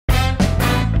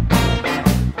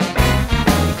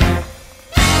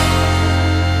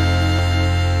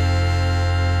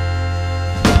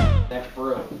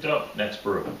souped up. Next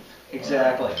brew.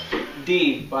 Exactly.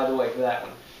 D, by the way, for that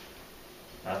one.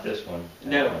 Not this one.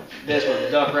 No, this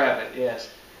one, Duck Rabbit, yes.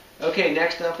 Okay,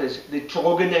 next up is the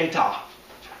Troeginator,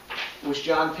 which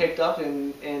John picked up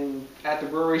at the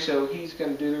brewery, so he's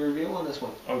going to do the review on this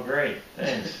one. Oh, great.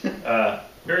 Thanks.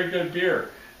 Very good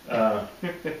beer.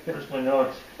 Where's my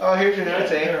notes? Oh, here's your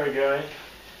notes, eh? There we go.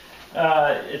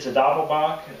 It's a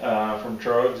Doppelbock from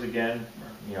Troegs again,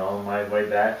 you know, on my way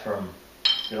back from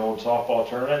the old softball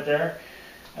tournament there.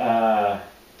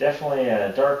 Definitely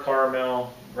a dark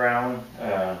caramel brown,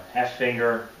 half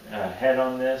finger head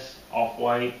on this,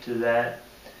 off-white to that.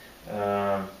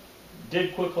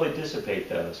 Did quickly dissipate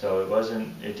though, so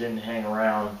it didn't hang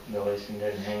around, the lacing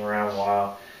didn't hang around a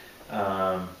while.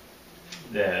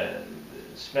 The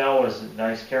smell was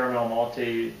nice caramel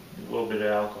malty, a little bit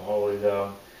of alcohol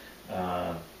though.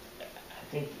 I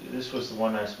think this was the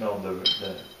one I smelled,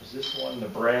 was this the one, the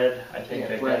bread? I think.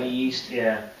 Yeah, bready yeast.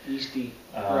 Yeah. Yeasty.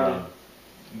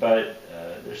 But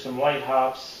there's some light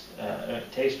hops,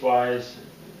 taste-wise,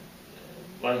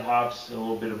 light hops, a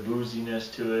little bit of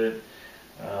booziness to it,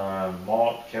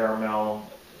 malt, caramel,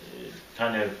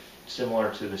 kind of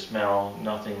similar to the smell,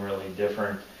 nothing really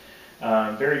different.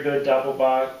 Very good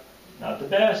Doppelbock, not the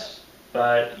best,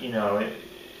 but you know, it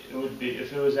would be,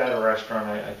 if it was at a restaurant,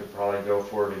 I could probably go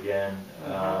for it again,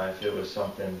 if it was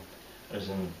something I was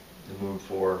in the mood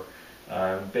for.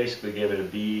 Basically gave it a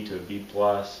B to a B+.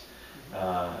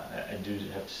 I do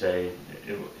have to say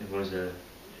it was a,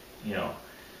 you know,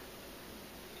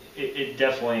 it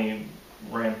definitely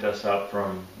ramped us up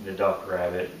from the Duck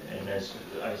Rabbit, and as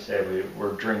I said,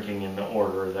 we're drinking in the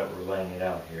order that we're laying it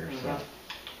out here. So.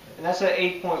 And that's at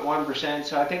 8.1%,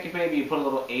 so I think if maybe you put a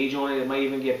little age on it, it might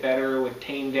even get better. It would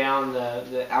tame down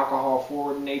the alcohol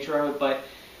forward nature of it. But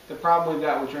the problem we've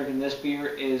got with drinking this beer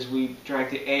is we drank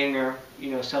the Anger,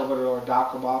 you know, Salvador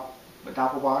Doppelbock,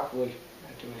 we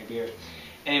had too many beers.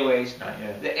 Anyways,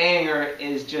 the Anger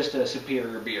is just a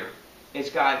superior beer. It's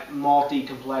got malty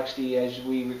complexity, as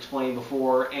we explained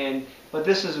before, but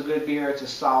this is a good beer. It's a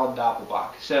solid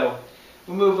Doppelbock. So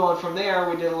we moved on from there.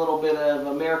 We did a little bit of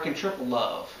American Triple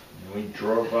Love. We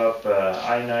drove up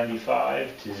I-95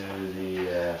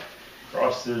 to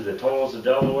across through the tolls of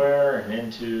Delaware and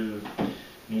into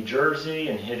New Jersey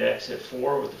and hit exit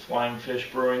 4 with the Flying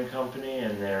Fish Brewing Company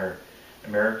and their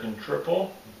American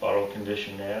Triple, bottle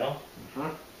conditioned now.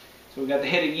 So we got the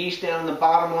hit of yeast down the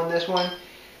bottom on this one.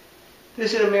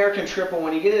 This is an American Triple.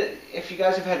 When you get it, if you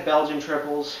guys have had Belgian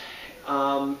Triples,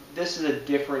 this is a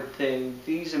different thing.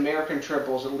 These American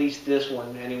Triples, at least this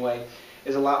one anyway,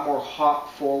 is a lot more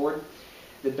hop forward.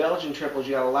 The Belgian Triples,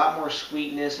 you have a lot more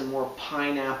sweetness and more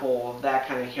pineapple, that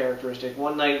kind of characteristic.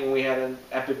 One night when we had an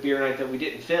epic beer night that we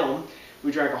didn't film,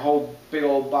 we drank a whole big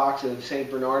old box of St.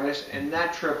 Bernardus, and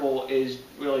that triple is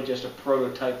really just a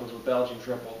prototype of a Belgian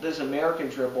Triple. This American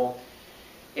Triple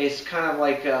is kind of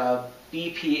like a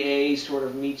BPA sort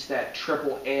of meets that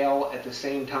triple ale at the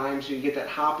same time, so you get that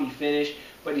hoppy finish,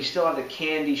 but you still have the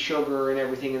candy, sugar, and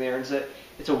everything in there.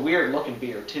 It's a weird looking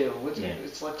beer too.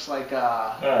 It looks like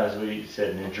as we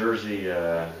said, New Jersey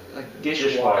like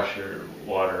dishwasher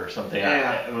water or something.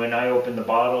 Yeah. When I opened the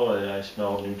bottle, I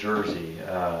smelled New Jersey.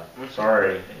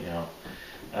 Sorry, you know,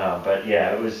 but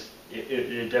yeah,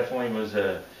 it definitely was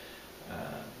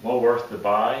well worth the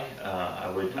buy.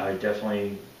 I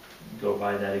definitely go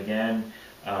buy that again.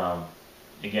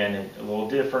 Again, a little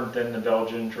different than the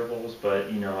Belgian Triples,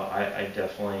 but you know, I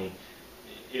definitely,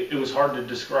 it was hard to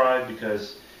describe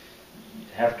because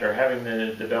after having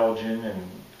the Belgian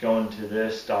and going to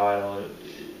this style,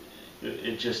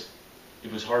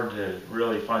 it was hard to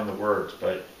really find the words,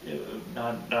 but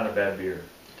not a bad beer,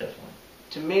 definitely.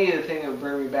 To me, the thing that would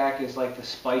bring me back is like the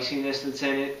spiciness that's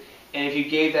in it. And if you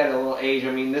gave that a little age,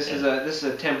 I mean, this is a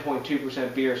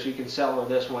 10.2% beer, so you can cellar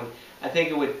this one. I think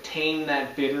it would tame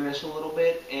that bitterness a little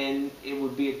bit, and it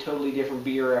would be a totally different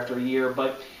beer after a year.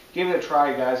 But give it a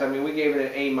try, guys. I mean, we gave it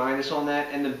an A- on that,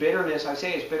 and the bitterness, I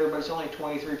say it's bitter, but it's only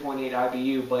 23.8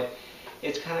 IBU, but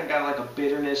it's kind of got like a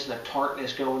bitterness and a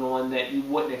tartness going on that you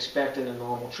wouldn't expect in a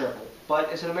normal triple. But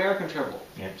it's an American Triple,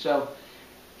 so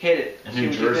hit it. A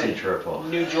New Jersey Triple.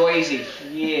 New Jersey,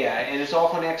 yeah, and it's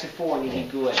off on exit 4, and you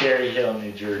get good. Cherry Hill,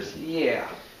 New Jersey. Yeah.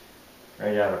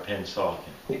 Right out of Pennsauken.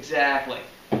 Exactly.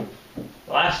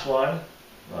 Last one,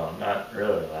 well, not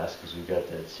really last because we got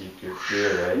that secret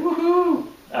beer, right? Woohoo!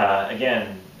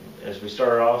 Again, as we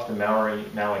started off, the Maui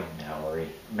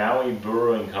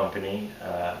Brewing Company.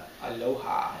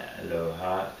 Aloha.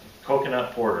 Aloha.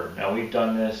 Coconut Porter. Now we've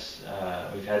done this,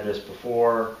 we've had this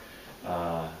before.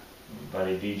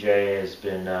 Buddy DJ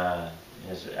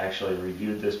has actually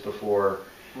reviewed this before.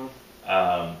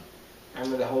 I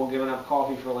remember the whole giving up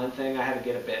coffee for Lent thing. I had to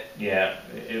get a bit. Yeah,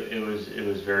 it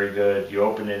was very good. You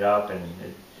open it up and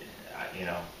you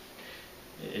know,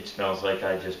 it smells like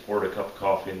I just poured a cup of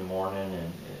coffee in the morning, and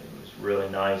it was really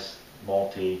nice,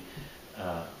 malty,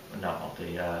 not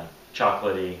malty,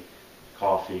 chocolatey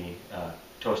coffee,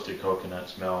 toasted coconut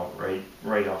smell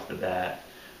right off the bat.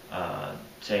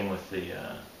 Same with the,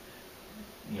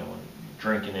 you know,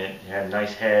 drinking it. It had a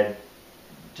nice head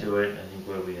to it. I think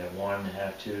what we had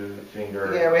 1.5, 2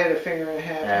 finger. Yeah, we had a finger and a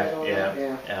half head on yeah.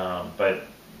 that. Yeah. But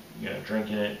you know,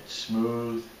 drinking it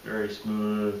smooth,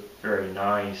 very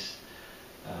nice.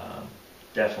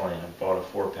 Definitely, I bought a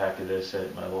 4-pack of this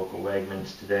at my local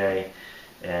Wegmans today,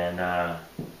 and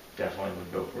definitely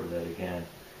would go for that again.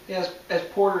 Yeah, as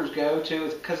porters go too,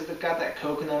 it's because it's got that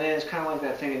coconut in it. It's kind of like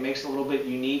that thing that makes it a little bit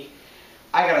unique.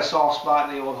 I got a soft spot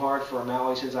in the old heart for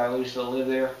Maui since I used to live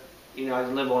there. You know, I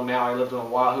didn't live on Maui, I lived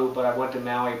on Oahu, but I went to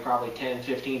Maui probably 10,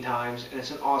 15 times, and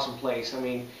it's an awesome place. I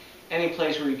mean, any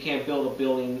place where you can't build a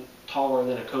building taller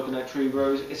than a coconut tree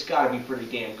grows, it's got to be pretty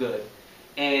damn good.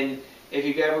 And if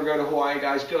you ever go to Hawaii,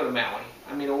 guys, go to Maui.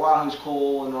 I mean, Oahu's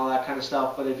cool and all that kind of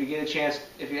stuff, but if you get a chance,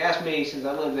 if you ask me, since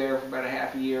I lived there for about a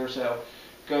half a year or so,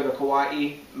 go to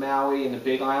Kauai, Maui, and the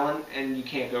Big Island, and you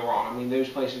can't go wrong. I mean, those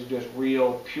places are just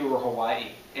real, pure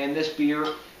Hawaii. And this beer,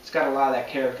 it's got a lot of that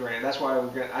character in it. That's why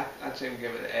I'd say we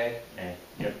give it an A. A.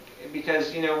 Yep.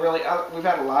 Because, you know, really, we've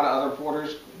had a lot of other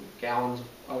porters, gallons of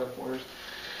other porters,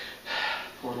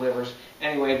 port livers.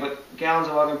 Anyway, but gallons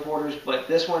of other porters, but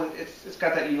this one, it's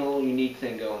got that little unique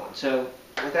thing going on. So,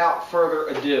 without further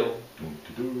ado,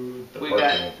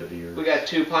 we got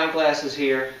 2 pint glasses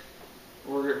here.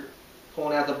 We're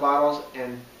pulling out the bottles,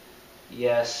 and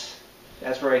yes,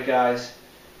 that's right, guys.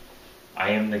 I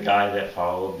am the guy that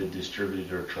followed the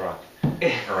distributor truck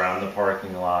around the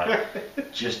parking lot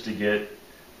just to get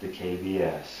the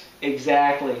KBS.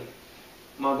 Exactly.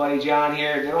 My buddy John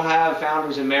here, they don't have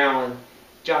Founders in Maryland.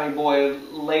 Johnny Boy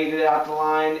laid it out the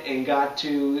line and got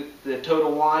to the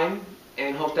Total Wine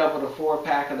and hooked up with a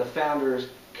 4-pack of the Founders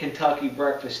Kentucky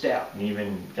Breakfast Stout. And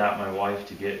even got my wife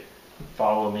to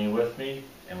follow me with me,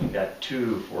 and we got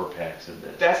 2 4-packs of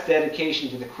this. That's dedication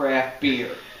to the craft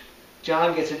beer.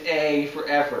 John gets an A for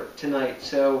effort tonight.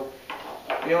 So,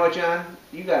 you know what, John?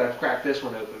 You got to crack this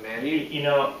one open, man. You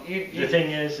know, the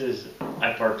thing is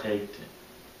I partaked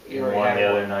in one the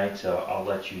other night, so I'll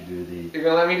let you do the. You're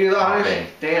gonna let me do the honors?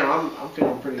 Damn, I'm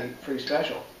feeling pretty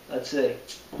special. Let's see.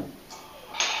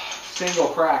 Single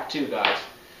crack too, guys.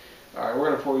 All right,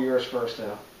 we're gonna pour yours first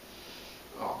now.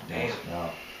 Oh damn. No.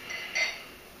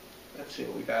 Let's see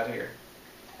what we got here.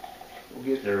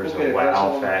 There's a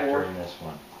wow factor in this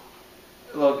one.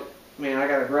 Look, man, I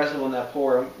got aggressive on that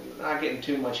pour. I'm not getting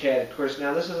too much head. Of course,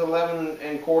 now this is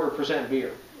 11.25%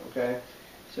 beer. Okay,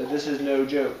 so this is no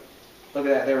joke. Look at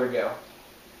that. There we go.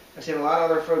 I've seen a lot of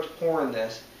other folks pouring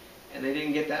this, and they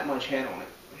didn't get that much head on it.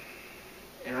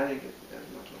 And I didn't get as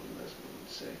much on this one.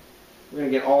 Let's see. We're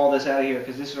gonna get all this out of here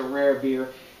because this is a rare beer.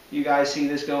 You guys see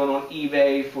this going on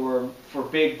eBay for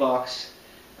big bucks.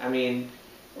 I mean,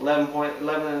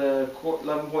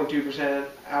 11.2%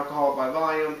 alcohol by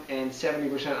volume and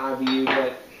 70% IBU.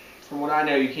 But from what I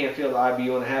know, you can't feel the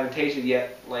IBU, and I haven't tasted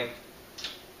yet, like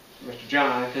Mr.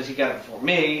 John, because he got it before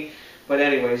me. But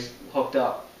anyways, hooked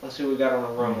up. Let's see what we got on the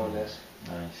aroma on this.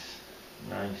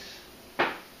 Nice.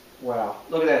 Wow.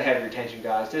 Look at that head retention,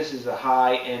 guys. This is a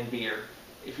high-end beer.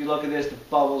 If you look at this, the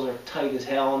bubbles are tight as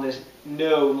hell on this.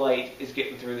 No light is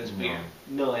getting through this beer.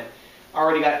 None.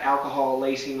 Already got alcohol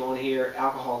lacing on here,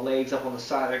 alcohol legs up on the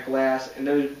side of the glass, and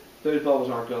those bubbles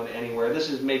aren't going anywhere. This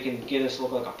is making Guinness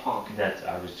look like a punk.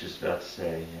 I was just about to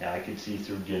say, yeah, I could see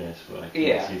through Guinness, but I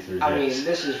can't see through this. I mean,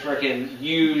 this is freaking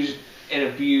used and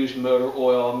abused motor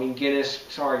oil. I mean, Guinness,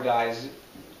 sorry guys,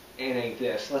 it ain't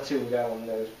this. Let's see what we got on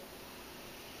those.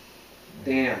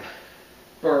 Damn.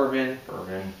 Bourbon,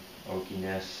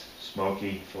 oakiness,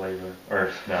 smoky flavor,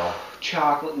 or smell.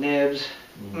 Chocolate nibs.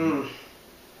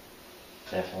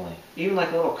 Definitely. Even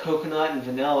like a little coconut and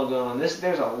vanilla going on. There's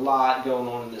a lot going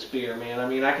on in this beer, man. I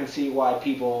mean, I can see why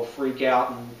people freak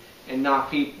out and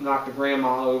knock the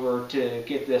grandma over to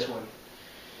get this one.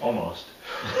 Almost.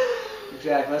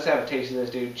 Exactly. Let's have a taste of this,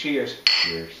 dude. Cheers.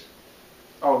 Cheers.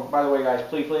 Oh, by the way, guys,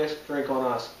 please, drink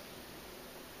on us.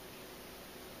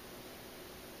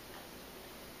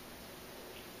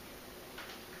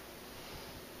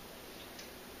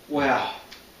 Wow.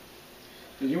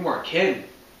 Dude, you weren't kidding.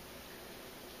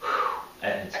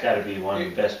 And it's got to be one of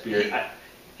the best beers.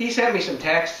 He sent me some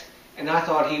text, and I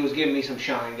thought he was giving me some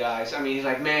shine, guys. I mean, he's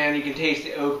like, man, you can taste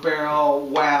the oak barrel.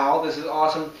 Wow, this is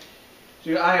awesome.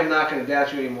 Dude, I am not going to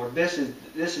doubt you anymore. This is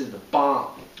the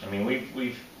bomb. I mean,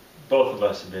 we've both of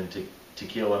us have been to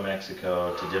Tequila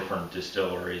Mexico to different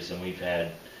distilleries, and we've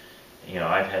had,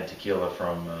 I've had tequila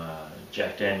from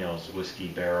Jack Daniel's whiskey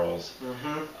barrels.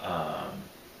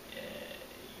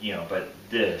 But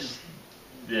this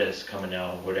coming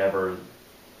out of whatever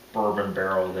bourbon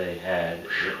barrel they had,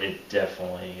 it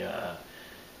definitely,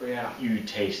 you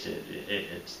taste it.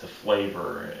 It's the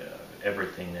flavor,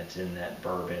 everything that's in that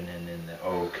bourbon and in the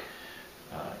oak.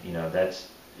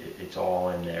 It's all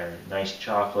in there. Nice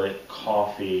chocolate,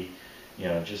 coffee,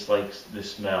 just like the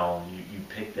smell. You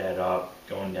pick that up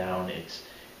going down. It's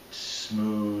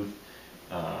smooth,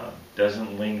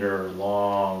 doesn't linger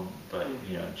long, but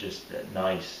just that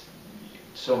nice.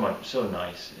 So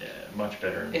nice, much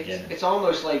better in the beginning. It's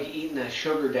almost like eating a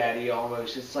sugar daddy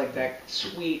almost. It's like that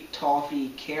sweet toffee,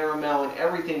 caramel, and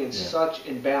everything in such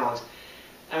in balance.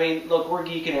 I mean, look, we're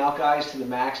geeking out, guys, to the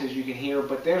max, as you can hear,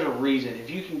 but there's a reason. If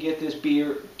you can get this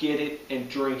beer, get it and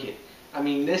drink it. I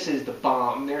mean, this is the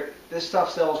bomb. This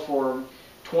stuff sells for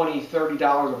 $20,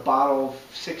 $30 a bottle,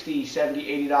 $60,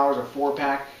 $70, $80 a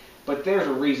 4-pack. But there's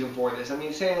a reason for this. I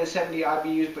mean, saying it's 70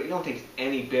 IBUs, but you don't taste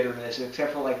any bitterness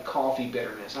except for like coffee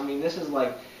bitterness. I mean, this is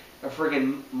like a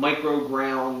friggin' micro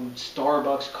ground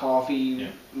Starbucks coffee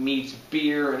meets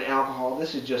beer and alcohol.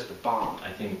 This is just the bomb.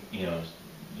 I think,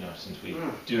 since we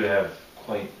do have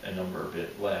quite a number of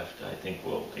it left, I think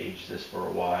we'll age this for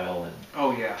a while and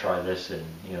try this in,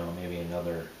 maybe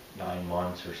another 9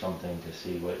 months or something to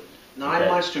see what. 9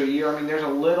 months to a year. I mean, there's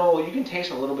you can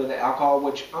taste a little bit of the alcohol,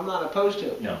 which I'm not opposed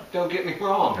to. No. Don't get me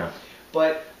wrong. No.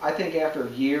 But I think after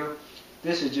a year,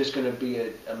 this is just going to be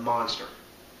a monster.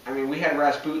 I mean, we had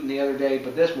Rasputin the other day,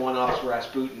 but this one ups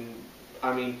Rasputin.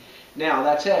 I mean, now,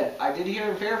 that said, I did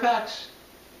hear in Fairfax,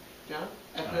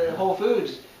 at the Whole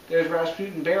Foods, there's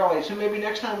Rasputin Barrel Aged. So maybe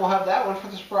next time we'll have that one for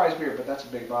the surprise beer, but that's a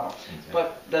big bottle. Exactly.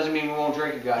 But doesn't mean we won't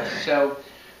drink it, guys. So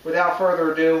without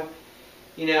further ado,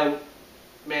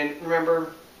 man,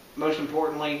 remember, most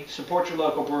importantly, support your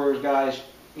local brewers, guys.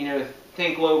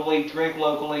 Think locally, drink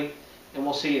locally, and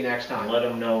we'll see you next time. And let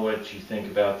them know what you think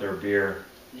about their beer.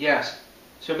 Yes.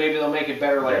 So maybe they'll make it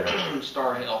better like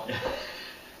Star Hill.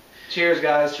 Cheers,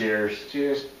 guys. Cheers.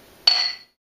 Cheers.